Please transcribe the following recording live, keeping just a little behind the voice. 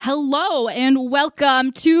Hello and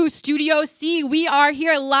welcome to Studio C. We are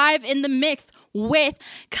here live in the mix with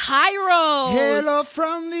Kairos. Hello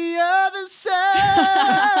from the other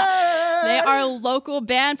side. They are a local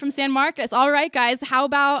band from San Marcos. All right, guys, how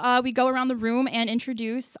about we go around the room and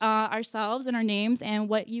introduce ourselves and our names and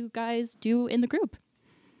what you guys do in the group.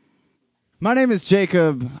 My name is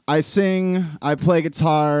Jacob. I sing, I play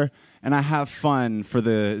guitar, and I have fun for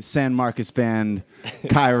the San Marcos band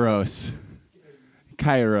Kairos.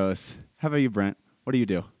 Kairos. How about you, Brent? What do you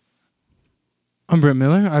do? I'm Brent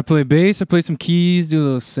Miller. I play bass. I play some keys, do a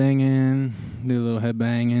little singing, do a little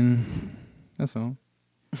headbanging. That's all.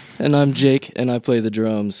 And I'm Jake, and I play the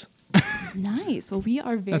drums. Nice. Well, we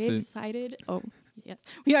are very excited. Oh, yes.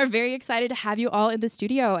 We are very excited to have you all in the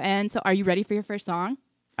studio. And so are you ready for your first song?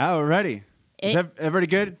 Oh, we're ready. Is everybody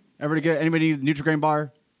good? Everybody good? Anybody need Nutri-Grain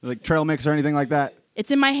bar? Like trail mix or anything like that? It's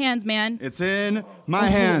in my hands, man. It's in my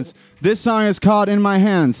hands. This song is called In My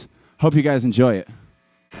Hands. Hope you guys enjoy it.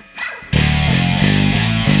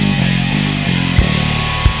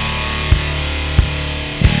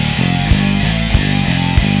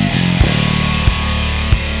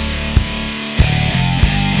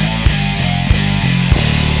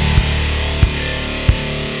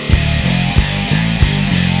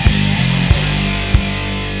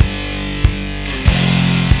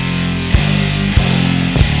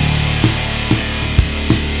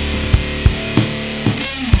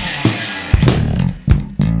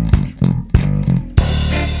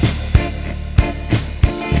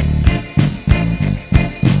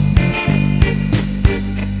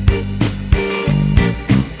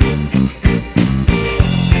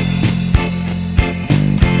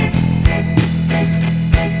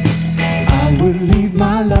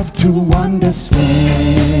 To understand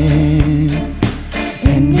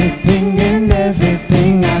anything and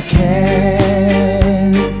everything I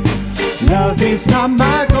can. Love is not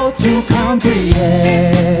my goal to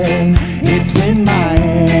comprehend. It's in my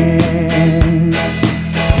hands.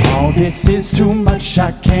 All this is too much,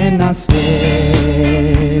 I cannot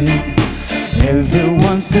stand.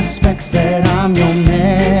 Everyone suspects that I'm your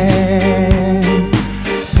man.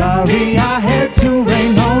 Sorry I had to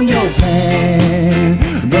rain on your pants,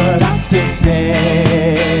 but I still stand.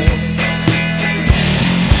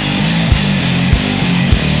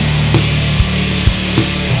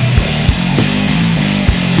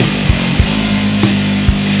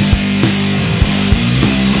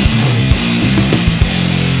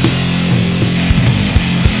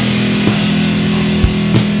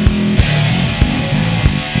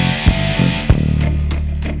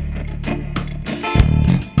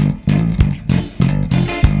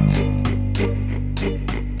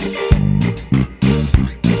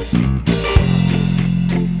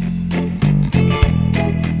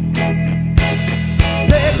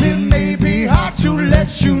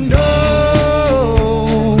 You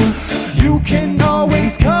know, you can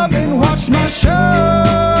always come and watch my shows.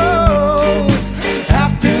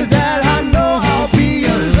 After that, I know I'll be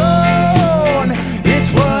alone.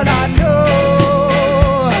 It's what I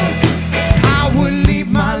know. I would leave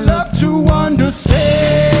my love to understand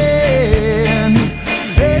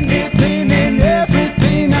anything and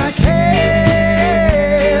everything I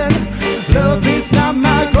can. Love is not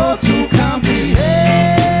my goal to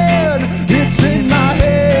comprehend. It's in my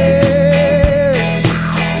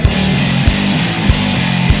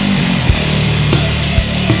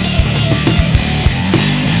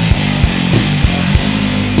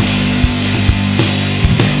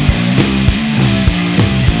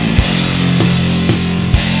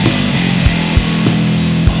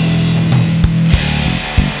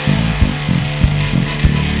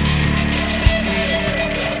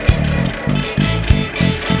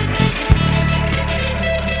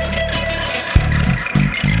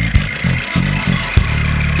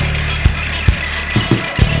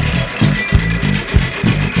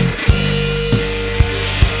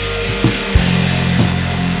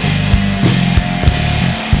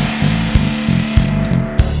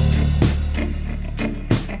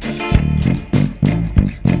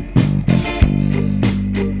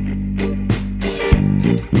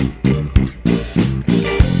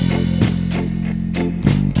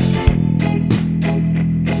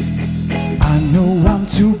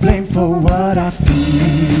to blame for what I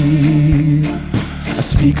feel. I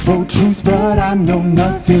speak for truth, but I know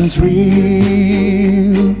nothing's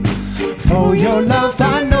real. For your love,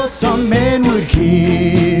 I know some men would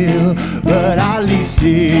kill, but I leave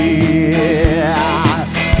still.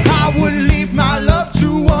 I would leave my love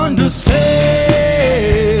to understand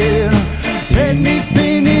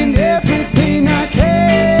anything and everything I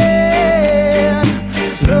can.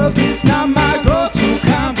 Love is not my goal to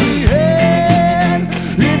comprehend.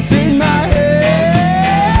 It's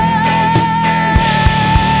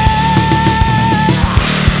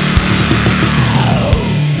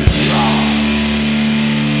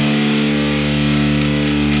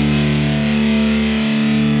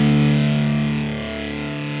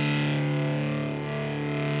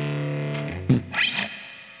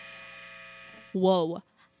Whoa.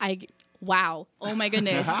 Wow. Oh my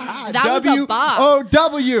goodness. That was a bop.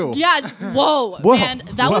 W-O-W. Yeah. Whoa. Whoa. Man,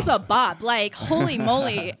 that was a bop. Like, holy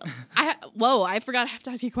moly. I forgot I have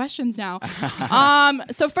to ask you questions now.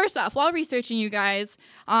 So first off, while researching you guys,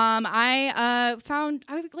 I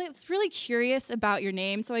was really curious about your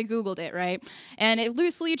name, so I Googled it, right? And it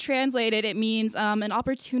loosely translated, it means an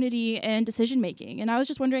opportunity in decision making. And I was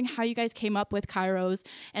just wondering how you guys came up with Kairos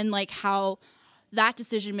and like how that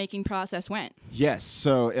decision-making process went. Yes,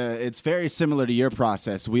 so it's very similar to your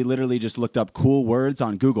process. We literally just looked up cool words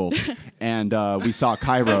on Google, and we saw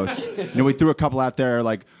Kairos. We threw a couple out there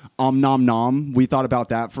like nom nom. We thought about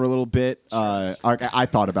that for a little bit. I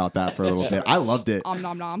thought about that for a little bit. I loved it.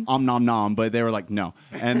 Nom nom. Nom nom, but they were like, no.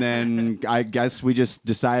 And then I guess we just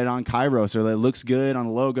decided on Kairos, or it looks good on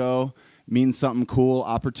the logo, means something cool,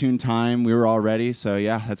 opportune time. We were all ready, so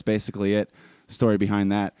yeah, that's basically it. Story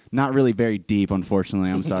behind that. Not really very deep, unfortunately.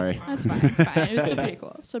 I'm sorry. That's fine. It's fine. It was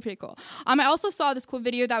still pretty cool. I also saw this cool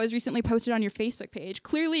video that was recently posted on your Facebook page.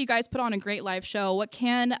 Clearly, you guys put on a great live show. What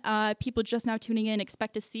can people just now tuning in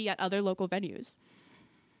expect to see at other local venues?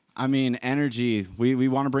 I mean, energy. We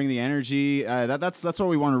want to bring the energy. That's what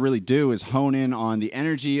we want to really do, is hone in on the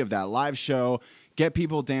energy of that live show. Get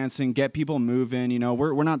people dancing, get people moving. You know,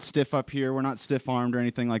 we're not stiff up here. We're not stiff-armed or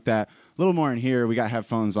anything like that. A little more in here. We got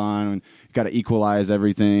headphones on and got to equalize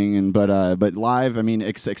everything. But live, I mean,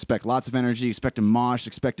 expect lots of energy. Expect to mosh.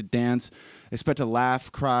 Expect to dance. Expect to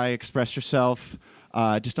laugh, cry, express yourself.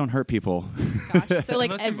 Just don't hurt people. Gotcha. So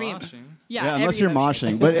like unless every you're moshing. yeah, unless you're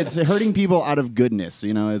moshing. But it's hurting people out of goodness.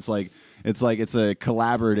 You know, it's a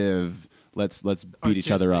collaborative. Let's beat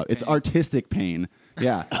each other up. Artistic It's pain. artistic pain.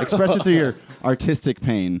 Yeah, express it through your artistic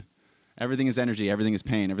pain. Everything is energy. Everything is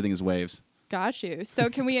pain. Everything is waves. Got you. So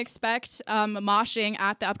can we expect moshing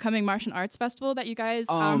at the upcoming Martian Arts Festival that you guys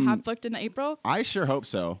have booked in April? I sure hope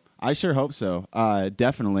so.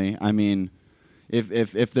 Definitely. I mean,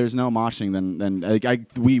 if there's no moshing, then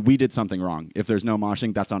we did something wrong. If there's no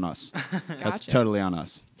moshing, that's on us. That's Gotcha. totally on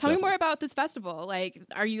us. Tell me more about this festival. Like,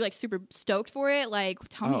 are you like super stoked for it? Like,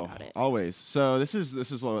 tell me about it. Always. So this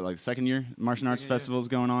is what, like the second year Martian Arts Festival is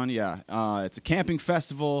going on. Yeah, it's a camping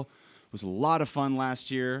festival. It was a lot of fun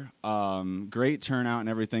last year. Great turnout and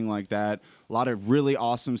everything like that. A lot of really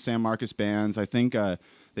awesome San Marcos bands. I think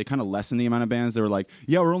they kind of lessened the amount of bands. They were like,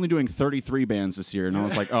 yeah, we're only doing 33 bands this year. And I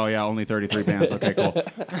was like, oh, yeah, only 33 bands. Okay, cool.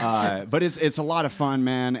 But it's a lot of fun,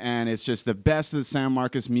 man. And it's just the best of the San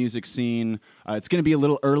Marcos music scene. It's going to be a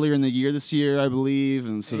little earlier in the year this year, I believe.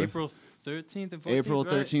 And so April 13th and 14th. April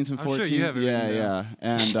right? 13th and 14th. I'm sure you have it written down.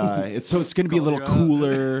 And it's going to be a little Call your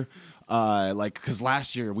cooler. Because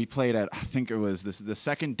last year we played at, I think it was the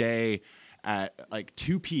second day at like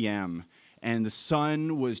 2 p.m. and the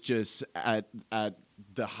sun was just at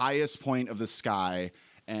the highest point of the sky,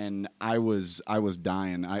 and I was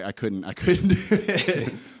dying. I couldn't do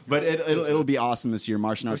it. But it'll be awesome this year.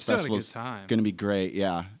 Martian Arts Festival is going to be great.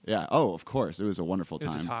 Yeah. Oh, of course, it was a wonderful time.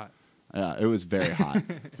 It was just hot. Yeah, it was very hot.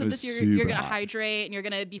 So this year you're going to hydrate and you're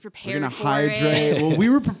going to be prepared We're gonna for hydrate. it. Well, we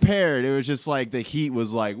were prepared. It was just like the heat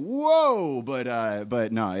was like, whoa. But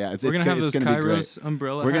no, yeah. We're going to have those gonna be great. Kairos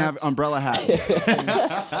umbrella We're going to hats. have umbrella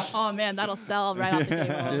hats. Oh, man, that'll sell right off the table.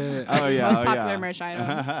 Yeah. Oh, yeah. Most oh, popular yeah. merch item.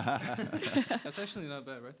 That's actually not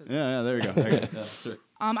bad, right? Yeah, there we go. Okay, yeah, sure.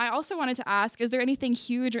 I also wanted to ask, is there anything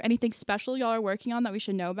huge or anything special y'all are working on that we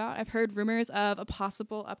should know about? I've heard rumors of a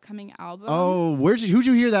possible upcoming album. Oh, who'd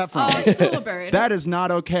you hear that from? Oh, Stillbird. That is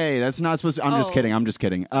not okay. That's not supposed to. I'm just Oh. kidding.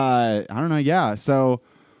 I don't know. Yeah. So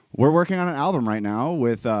we're working on an album right now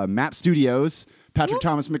with Map Studios. Patrick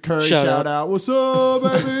Thomas McCurry. Shout out. What's up,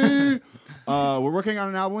 baby? We're working on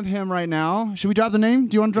an album with him right now. Should we drop the name?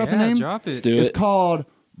 Do you want to drop the name? Drop it. Let's do It's it. called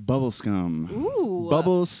Bubble Scum. Ooh.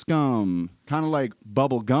 Bubble Scum. Kind of like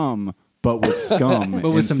bubble gum, but with scum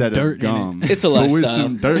But with some instead dirt of in it. gum. It's a But with lifestyle.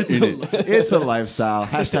 some dirt in it. It's a lifestyle.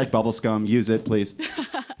 Hashtag Bubble Scum. Use it, please.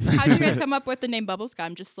 How did you guys come up with the name Bubble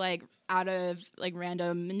Scum? Just like out of like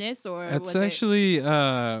randomness, or That's was actually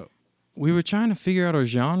we were trying to figure out our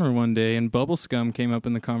genre one day, and bubble scum came up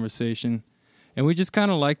in the conversation, and we just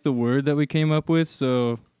kind of liked the word that we came up with,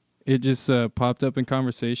 so it just popped up in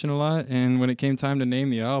conversation a lot. And when it came time to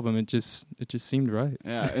name the album, it just seemed right.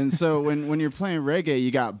 Yeah, and so when you're playing reggae,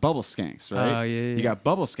 you got bubble skanks, right? Oh, yeah. You got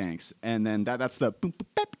bubble skanks, and then that's the boom boop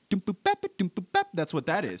bap doom boop bap doom boop bap. That's what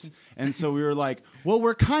that is. And so we were like, well,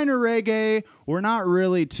 we're kind of reggae. We're not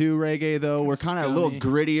really too reggae though. We're kind of a little Scummy.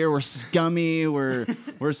 grittier. We're scummy. We're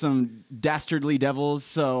some dastardly devils.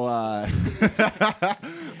 So I'm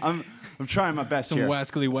trying my best Some here.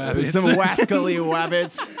 wascally wabbits. Some wascally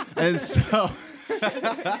wabbits. And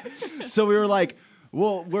so we were like,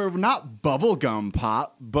 Well, we're not bubblegum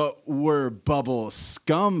pop, but we're bubble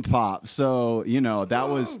scum pop. So, that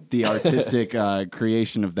was the artistic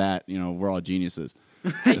creation of that. We're all geniuses.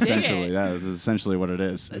 Essentially, it. that is essentially what it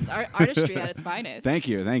is. It's artistry at its finest. Thank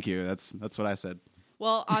you. That's what I said.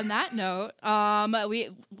 Well, on that note,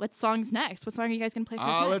 what song's next? What song are you guys gonna play for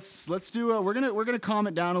us next? Let's do. We're gonna calm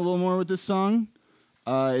it down a little more with this song.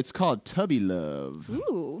 It's called Tubby Love.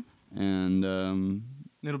 Ooh. And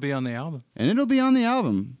It'll be on the album. it'll be on the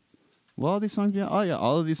album. Will all these songs be on? Oh yeah,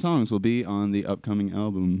 all of these songs will be on the upcoming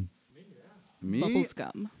album. Me? Bubble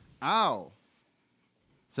scum. Ow.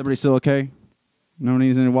 Is everybody still okay? No one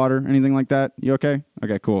needs any water, anything like that? You okay?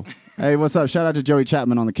 Okay, cool. Hey, what's up? Shout out to Joey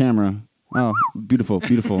Chapman on the camera. Oh, beautiful,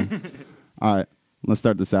 beautiful. All right, let's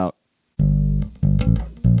start this out.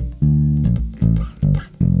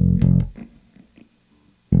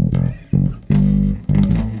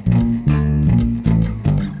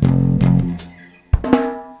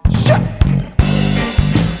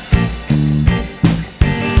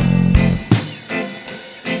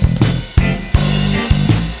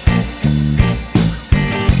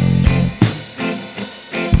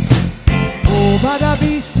 But a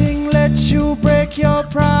bee sting let you break your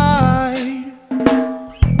pride.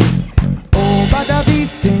 Oh, but a bee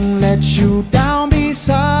sting let you down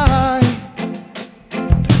beside.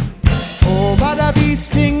 Oh, but a bee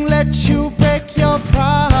sting let you break your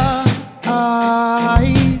pride.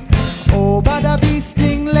 Oh, but a bee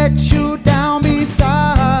sting let you down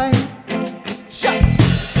beside.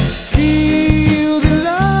 Feel the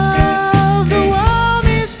love, the world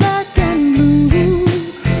is black and blue.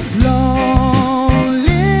 Long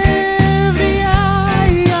live the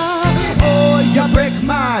eye. Oh, you break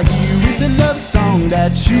my here is a love song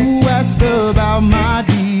that you asked about, my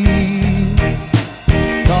dear.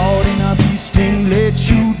 Caught in a bee sting, let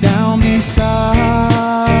you down beside.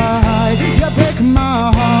 You break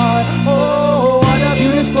my heart. Oh, what a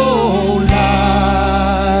beautiful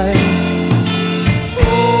life.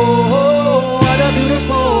 Oh, what a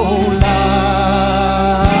beautiful life.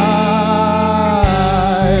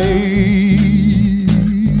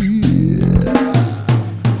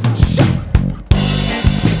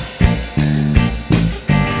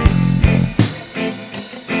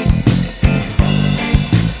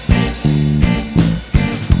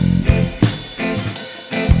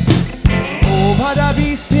 Oh, but a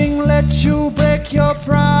bee sting let you break your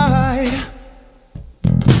pride.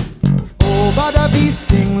 Oh, but a bee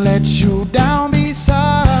sting let you down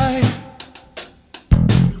beside.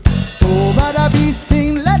 Oh, but a bee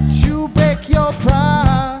sting let you break your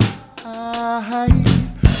pride.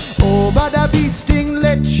 Oh, but a bee sting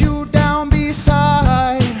let you down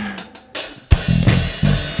beside.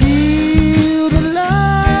 Feel the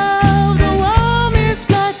love, the warm is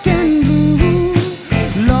black and blue.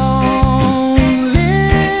 Long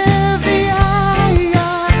live the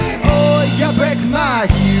eye. Oh, you break my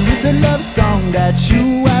here is a love song that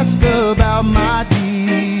you asked about, my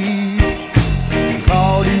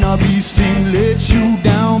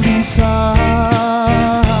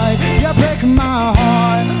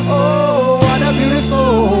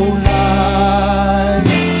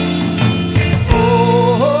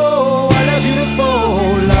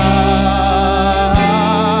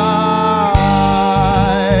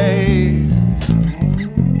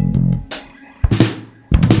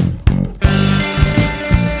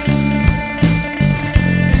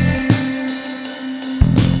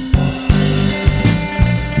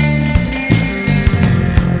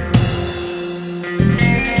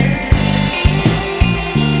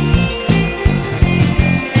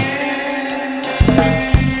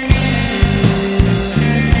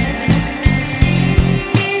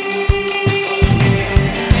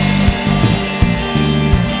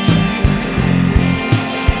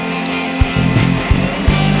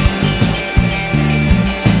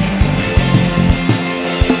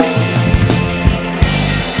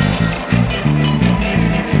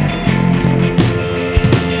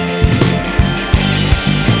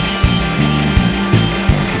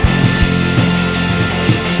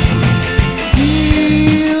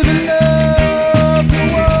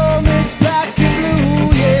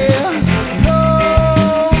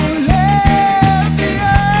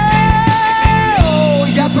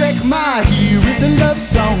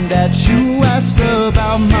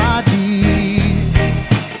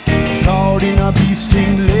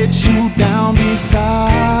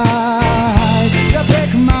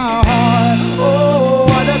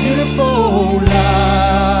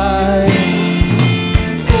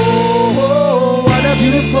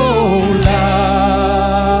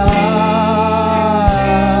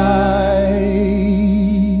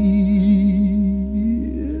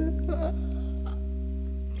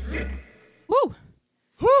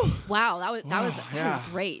Wow, that was yeah.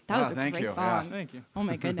 great. That was a thank great you. song. Yeah. Thank you. Oh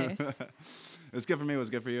my goodness. It was good for me. It was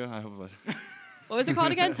good for you. I hope it was. What was it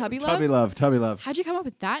called again? Tubby Love? Tubby Love. How'd you come up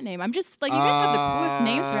with that name? I'm just like, you guys have the coolest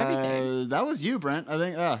names for everything. That was you, Brent. I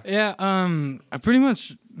think. Yeah, I pretty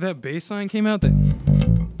much that bass line came out that,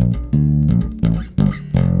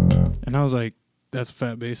 and I was like, "That's a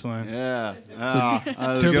fat bass line." Yeah. That was a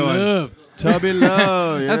Tubby good one. Love. Tubby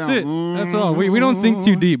Love. Yeah. That's it. That's all. We don't think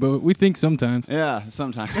too deep, but we think sometimes. Yeah,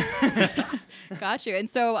 sometimes. Got you. And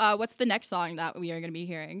so, what's the next song that we are going to be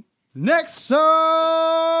hearing? Next song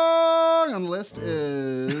on the list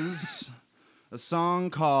is a song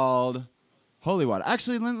called Holy Water.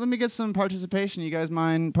 Actually, let me get some participation. You guys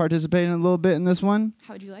mind participating a little bit in this one?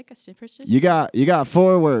 How would you like us to proceed? You got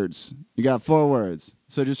 4 words. You got 4 words.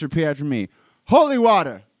 So just repeat after me. Holy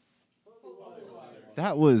water.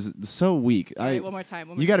 That was so weak. All right, one more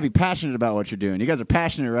time. You got to be passionate about what you're doing. You guys are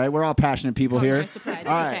passionate, right? We're all passionate people here. Surprise. All It's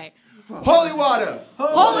right. okay. Holy water.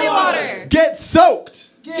 Holy water. Get soaked.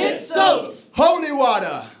 Get soaked. Holy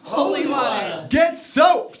water. Holy water. Get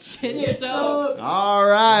soaked. Get soaked. All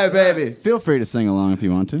right, baby. Feel free to sing along if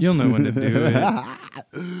you want to. You'll know when to do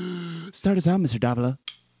it. Start us out, Mr. Davila.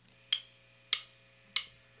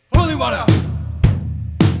 Holy water,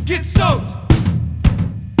 get soaked.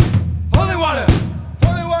 Holy water,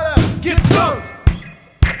 get soaked.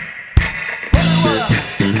 Holy water.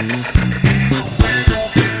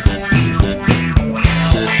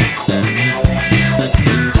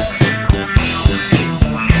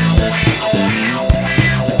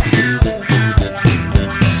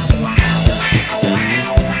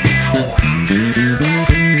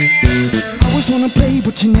 Always wanna play,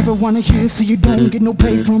 but you never wanna hear, so you don't get no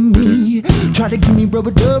pay from me. Try to give me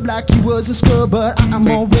rubber dub like you was a scrub, but I'm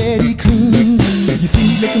already clean. You see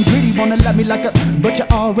me looking pretty, wanna love me like a, but you're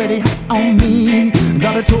already hot on me.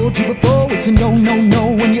 Thought I told you before, it's a no, no,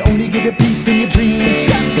 no, when you only get a piece in your dreams.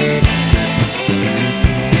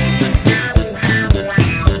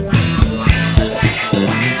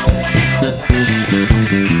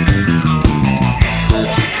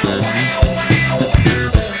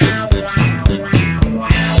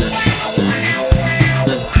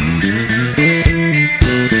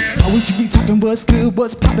 Always you be talking what's good,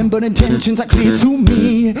 what's poppin', but intentions are clear to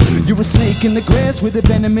me. You're a snake in the grass with a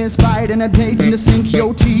venomous bite and a dating to sink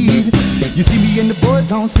your teeth. You see me and the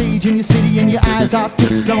boys on stage in your city and your eyes are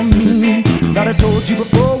fixed on me. Thought I told you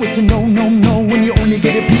before, it's a no, no, no, when you only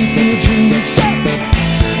get a piece in your dreams.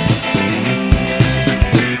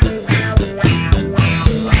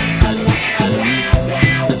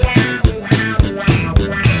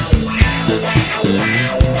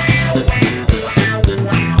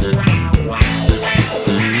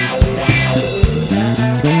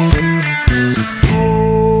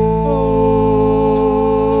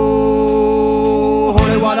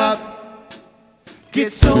 Holy water,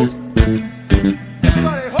 get soaked.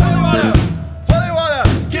 Everybody, holy water,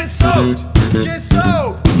 get soaked. Get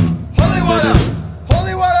soaked. Holy water,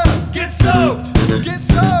 get soaked. Get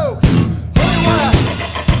soaked. Holy water,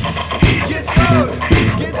 get soaked.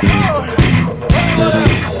 Get soaked. Holy water,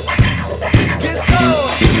 get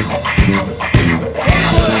soaked. Holy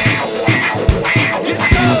water, get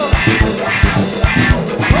soaked.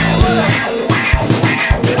 Holy water, get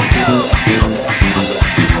soaked.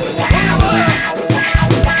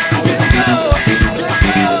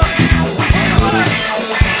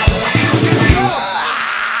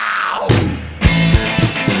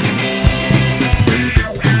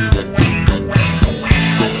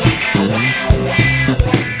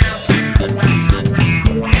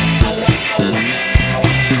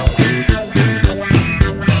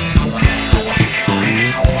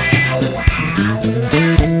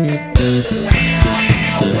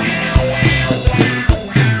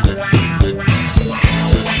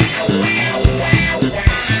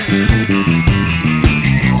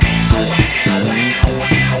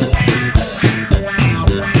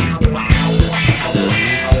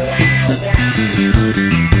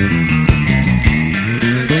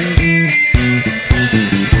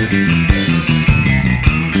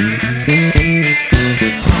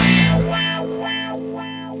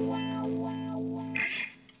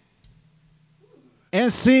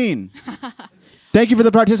 And scene. Thank you for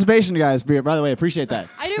the participation, guys. By the way, appreciate that.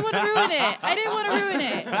 I didn't want to ruin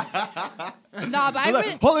it. No,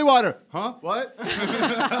 but Holy water. Huh? What?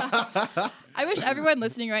 I wish everyone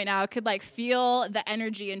listening right now could like feel the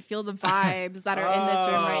energy and feel the vibes that are in this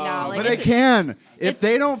room right now. Like, But they can. If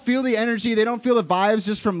they don't feel the energy, they don't feel the vibes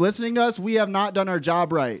just from listening to us, we have not done our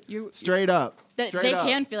job right. Straight up. That Straight they up.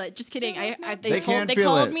 can feel it. Just kidding. They can they feel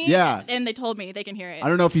called it. me. Yeah. And they told me they can hear it. I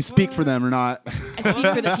don't know if you speak for them or not. I speak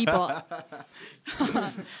for the people.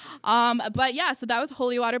 But yeah, so that was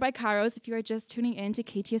Holy Water by Kairos. If you are just tuning in to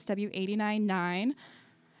KTSW 89.9.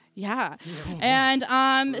 Yeah.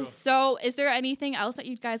 And so is there anything else that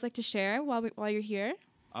you guys like to share while you're here?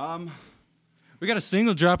 We got a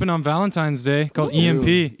single dropping on Valentine's Day called EMP.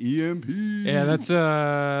 EMP. Yeah, that's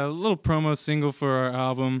a little promo single for our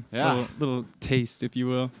album. Yeah. Little taste, if you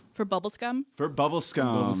will. For Bubblescum? For Bubble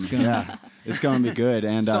Scum. Bubble Scum. Yeah. It's going to be good.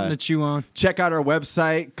 And Something to chew on. check out our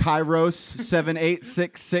website,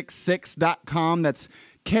 Kairos78666.com. That's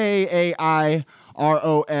KAIROS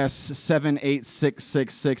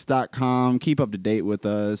 78666.com. Keep up to date with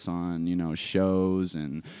us on, shows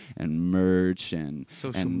and merch and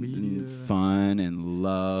Social and media. fun and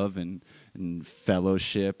love and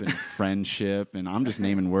fellowship and friendship. And I'm just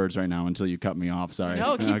naming words right now until you cut me off. Sorry.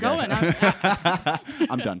 No, keep Okay. going.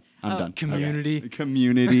 I'm done. I'm done. Community. Okay.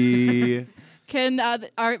 Community. Can our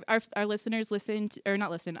listeners listen to, or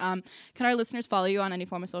not listen? Can our listeners follow you on any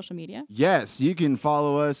form of social media? Yes, you can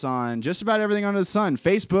follow us on just about everything under the sun.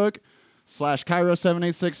 Facebook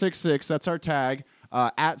 /Kairos78666. That's our tag.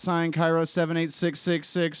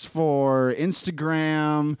 @Kairos78666 for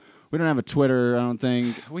Instagram. We don't have a Twitter, I don't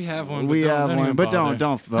think. We have one. We have don't one, even but bother.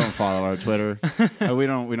 don't follow our Twitter. We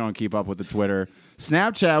don't keep up with the Twitter.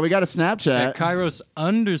 Snapchat, we got a Snapchat. At Kairos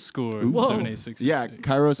 _78666. Yeah,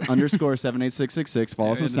 Kairos _78666.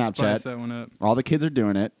 Follow us on I had to spice Snapchat. that one up. All the kids are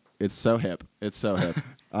doing it. It's so hip. Gotta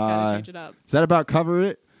change it up. Does that about cover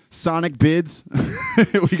it? Sonic Bids.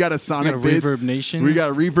 We got a Sonic got a Bids. Reverb Nation. We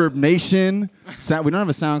got a Reverb Nation. We don't have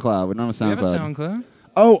a SoundCloud. We don't have a We SoundCloud. have a SoundCloud.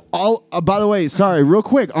 Oh, by the way, sorry, real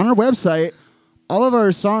quick. On our website, all of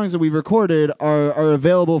our songs that we recorded are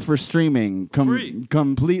available for streaming. Free.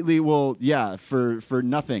 Completely, for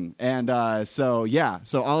nothing. And so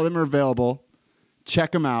all of them are available.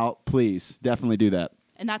 Check them out, please. Definitely do that.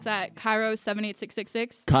 And that's at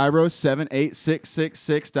Kairos78666.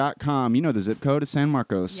 Kairos78666.com. You know the zip code is San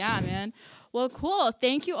Marcos. Yeah, man. Well, cool.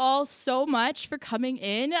 Thank you all so much for coming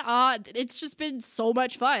in. It's just been so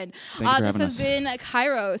much fun. Thank you for This having has us. been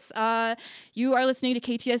Kairos. You are listening to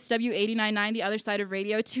KTSW 89.9, the other side of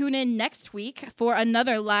radio. Tune in next week for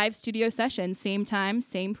another live studio session. Same time,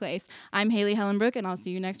 same place. I'm Haley Hellenbrook, and I'll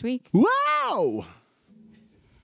see you next week. Wow!